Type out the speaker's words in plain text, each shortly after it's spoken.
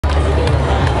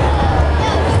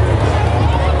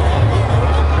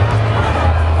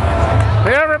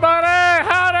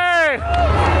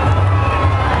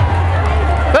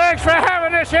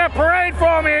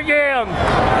for me again.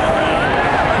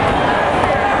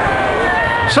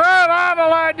 Sir, have I ever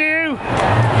lied to you?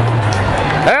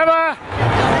 Have I?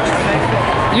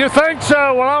 You think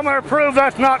so? Well, I'm going to prove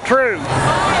that's not true.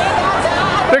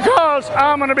 Because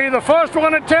I'm going to be the first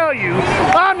one to tell you,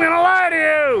 I'm going to lie to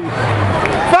you.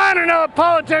 Find another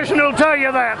politician who'll tell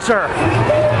you that, sir.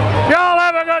 Y'all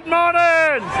have a good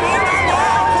morning.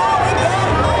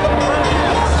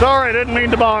 Sorry, didn't mean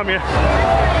to bomb you.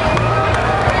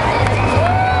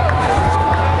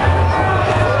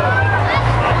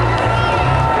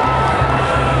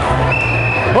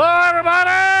 Well,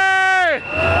 everybody,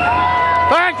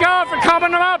 thank y'all for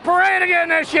coming to my parade again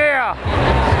this year.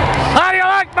 How do you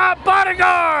like my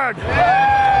bodyguard?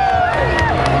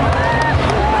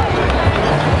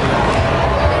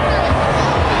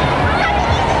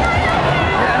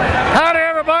 Howdy,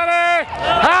 everybody.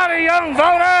 Howdy, young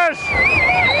voters.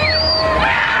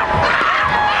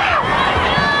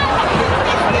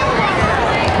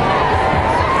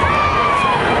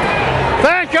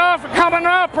 Thank y'all for coming to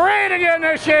our parade again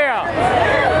this year.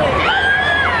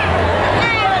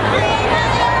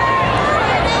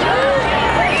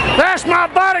 That's my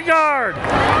bodyguard. Get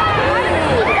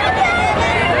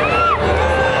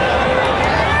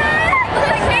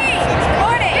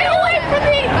away from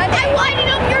me! I'm lighting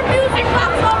up your music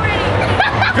box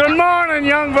already. Good morning,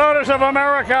 young voters of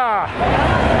America.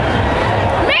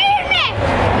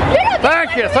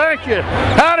 Thank you, thank you.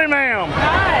 Howdy, ma'am.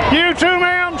 You too,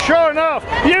 ma'am? Sure enough.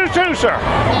 You too, sir.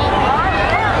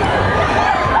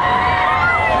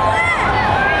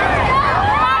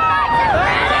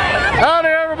 Howdy,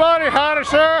 everybody. Howdy,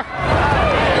 sir.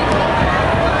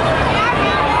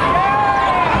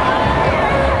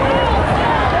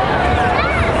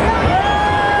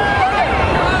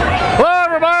 Well,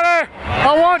 everybody,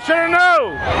 I want you to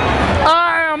know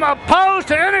I am opposed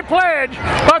to any pledge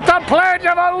but the Pledge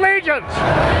of Allegiance,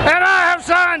 and I have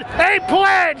signed a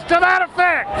pledge to that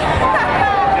effect.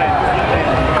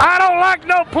 I don't like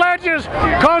no pledges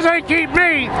because they keep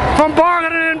me from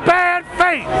bargaining in bad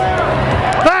faith.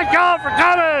 Thank y'all for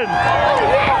coming.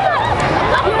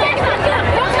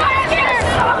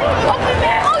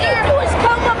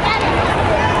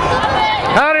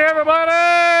 Howdy,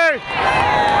 everybody.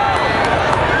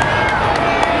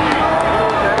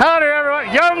 Howdy, everybody.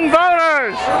 Young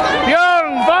voters.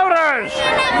 Young voters.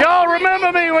 Y'all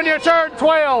remember me when you turn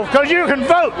 12, because you can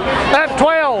vote at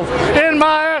 12 in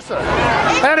Myassa.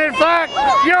 And in fact,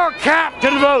 your cap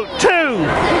can vote too.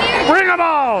 Bring them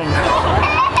on.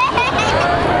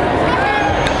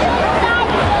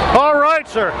 All right,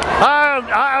 sir. I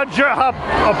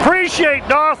appreciate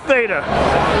Darth Vader.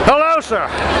 Hello, sir.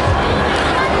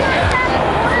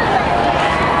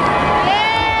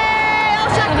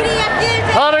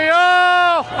 Howdy,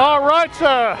 y'all. All right,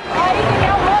 sir.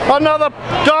 Another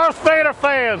Darth Vader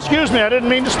fan. Excuse me, I didn't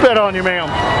mean to spit on you, ma'am.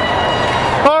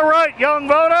 All right, young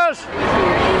voters.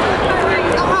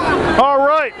 All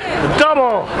right,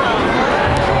 double.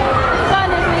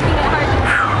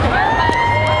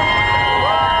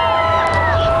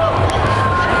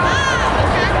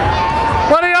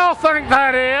 What do y'all think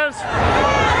that is?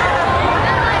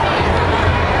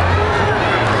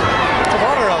 It's a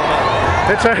water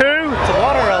elemental. It's a who? It's a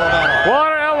water elemental.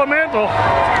 Water elemental.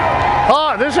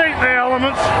 Oh, this ain't the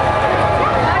elements.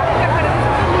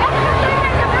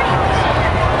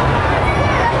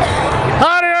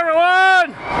 Howdy,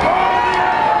 everyone.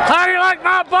 How do you like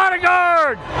my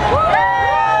bodyguard?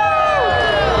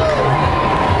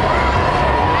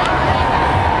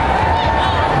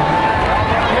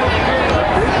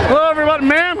 Well, everybody,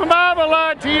 ma'am, have I ever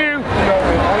lied to you?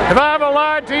 Have I ever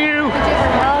lied to you?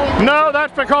 No,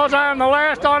 that's because I am the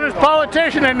last honest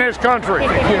politician in this country.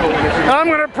 I'm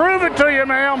going to prove it to you,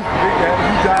 ma'am.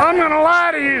 I'm going to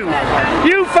lie to you.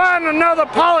 You find another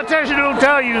politician who'll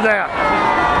tell you that.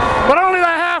 But only the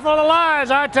half of the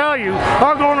lies I tell you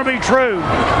are going to be true.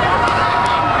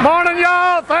 Morning,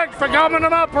 y'all. Thanks for coming to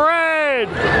my parade.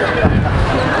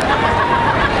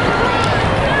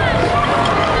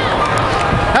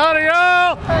 Howdy,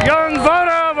 y'all. Young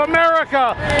voter of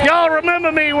America. Y'all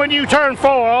remember me when you turn 4,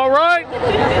 all right?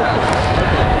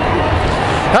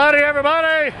 Howdy,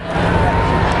 everybody.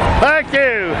 Thank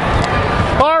you.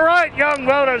 All right, young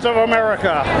voters of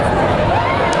America.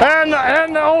 And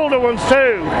the older ones,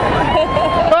 too.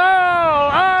 Oh!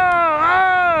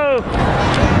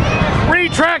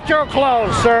 Retract your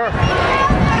clothes, sir.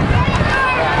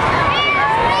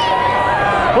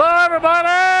 Hello, everybody.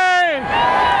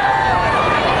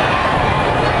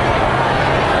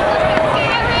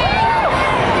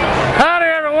 Howdy,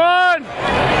 everyone.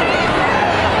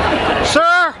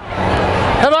 Sir,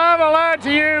 have I ever lied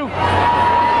to you?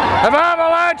 Have I ever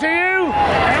lied to you?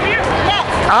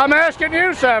 asking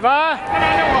you, have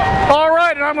I? All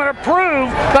right, and I'm going to prove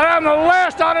that I'm the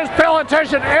last honest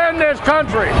politician in this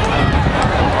country.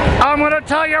 I'm going to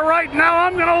tell you right now,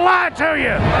 I'm going to lie to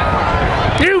you.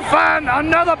 You find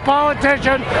another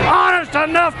politician honest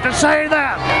enough to say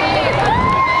that.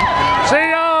 See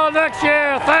y'all next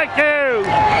year. Thank you.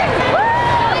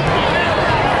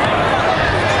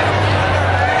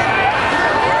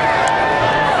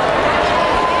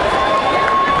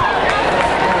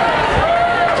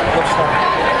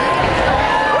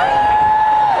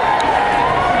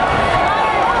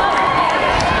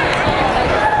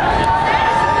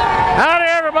 Howdy,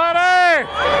 everybody.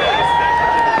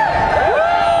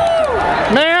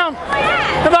 Ma'am,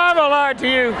 have I ever lied to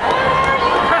you?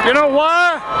 You know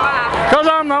why? Because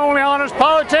I'm the only honest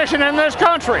politician in this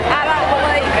country. I don't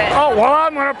believe it. Oh, well,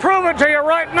 I'm going to prove it to you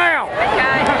right now.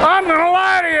 Okay. I'm going to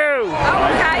lie to you. Oh,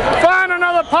 okay. Find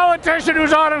another politician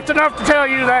who's honest enough to tell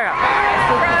you that.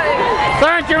 True.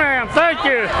 Thank you, ma'am. Thank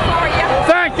you.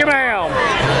 Thank you, ma'am.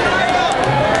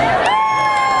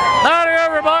 Howdy,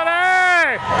 everybody.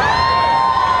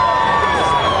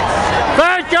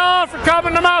 Thank y'all for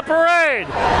coming to my parade,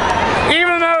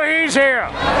 even though he's here.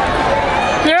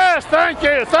 Yes, thank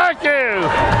you, thank you.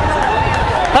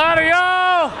 Howdy,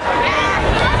 y'all.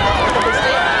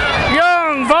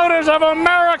 Young voters of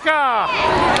America,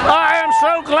 I am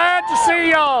so glad to see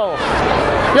y'all.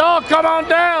 Y'all come on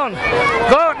down,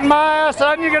 vote in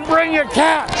Myassa, and you can bring your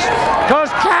cats, because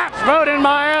cats vote in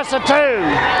Myassa too.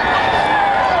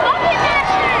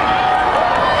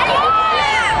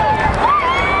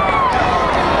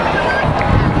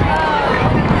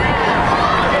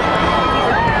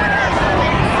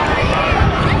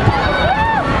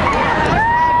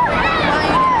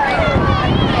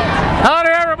 Howdy,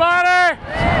 everybody.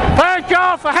 Thank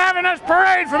y'all for having this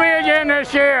parade for me again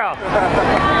this year.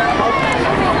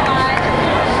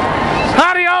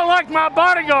 How do y'all like my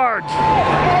bodyguards?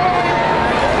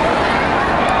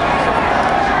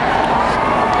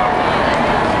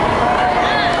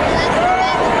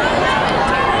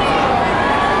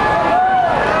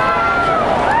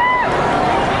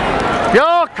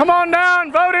 Y'all come on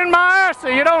down, vote in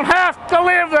Myassa. You don't have to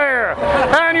live there.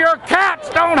 And your cats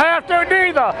don't have to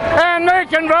either. And they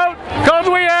can vote because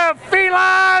we have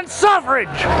feline suffrage.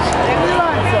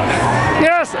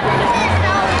 Yes.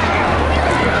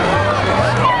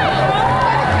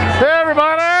 Hey,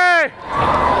 everybody.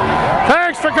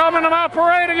 Thanks for coming to my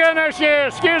parade again this year.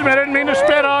 Excuse me, I didn't mean to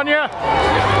spit on you.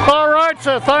 All right,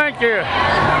 sir, thank you.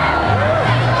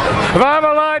 Have I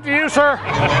ever lied to you, sir?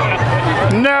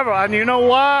 Never, and you know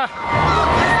why?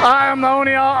 I am the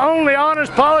only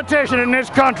honest politician in this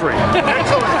country.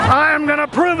 I am going to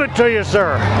prove it to you,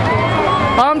 sir.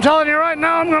 I'm telling you right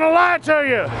now, I'm going to lie to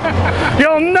you.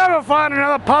 You'll never find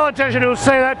another politician who'll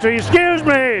say that to you. Excuse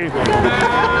me.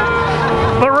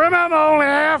 But remember, only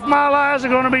half my lies are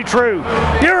going to be true.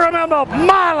 You remember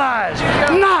my lies,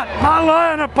 not my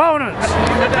lying opponents.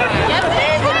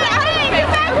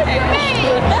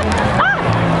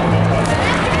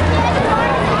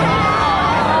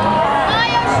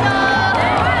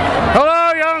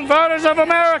 Hello, young voters of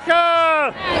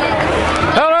America.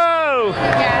 Hello.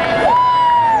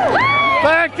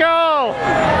 Thank y'all.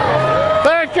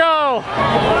 Thank y'all.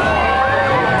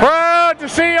 Proud to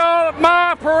see y'all at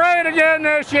my parade again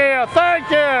this year. Thank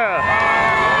you.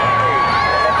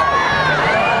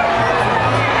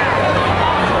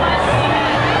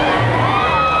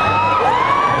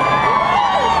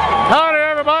 Howdy,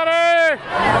 everybody.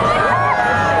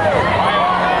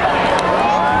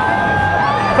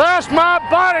 That's my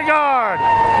bodyguard.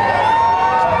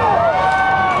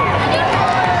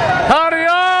 Howdy,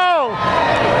 y'all.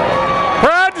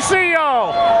 Proud to see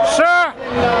y'all. Sir,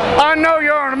 I know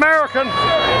you're an American.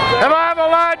 Have I ever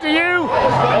lied to you?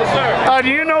 No, sir. Do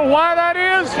you know why that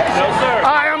is? No, sir.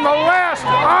 I am the last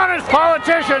honest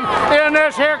politician in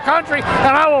this here country,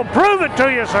 and I will prove it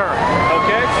to you, sir.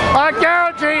 Okay. I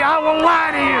guarantee I will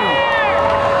lie to you.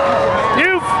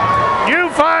 You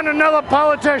find another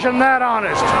politician that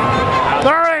honest.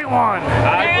 There ain't one.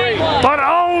 I agree. But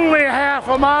only half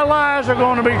of my lies are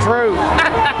going to be true.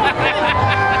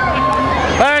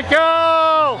 Thank you.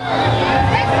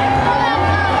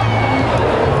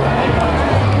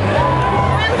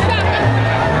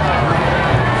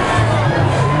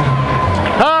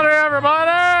 Howdy,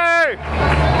 everybody.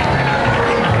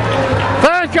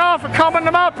 Thank y'all for coming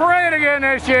to my parade again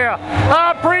this year.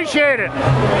 I appreciate it.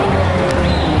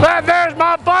 There's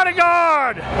my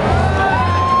bodyguard.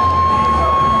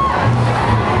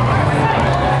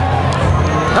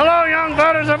 Hello, young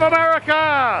voters of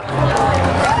America.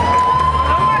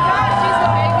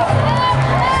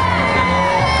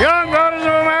 Young voters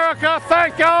of America,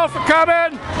 thank y'all for coming.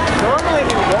 Normally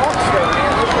he walks though.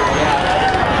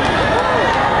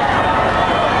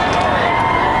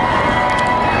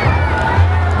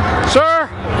 Sir,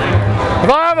 if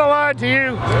I ever lied to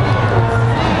you,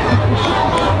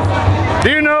 do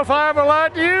you know if I ever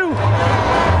lied to you?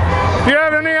 Do you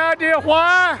have any idea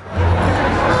why?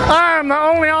 I am the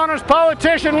only honest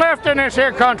politician left in this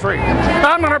here country.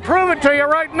 I'm going to prove it to you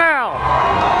right now.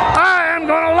 I am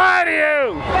going to lie to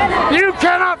you. You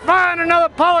cannot find another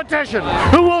politician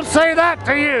who will say that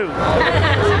to you.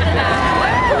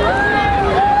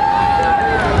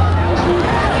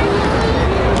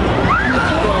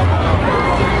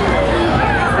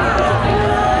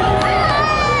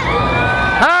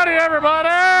 Howdy, everybody!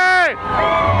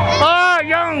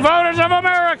 Young voters of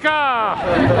America!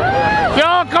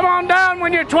 Y'all come on down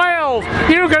when you're 12.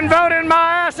 You can vote in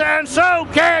Myassa, and so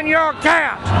can your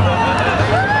cat.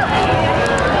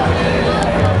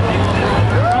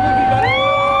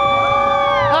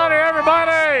 Howdy,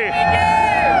 everybody!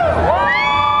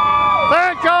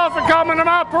 Thank y'all for coming to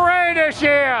my parade this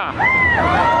year.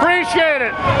 Appreciate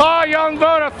it. Oh, young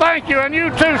voter, thank you, and you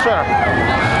too, sir.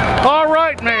 All right.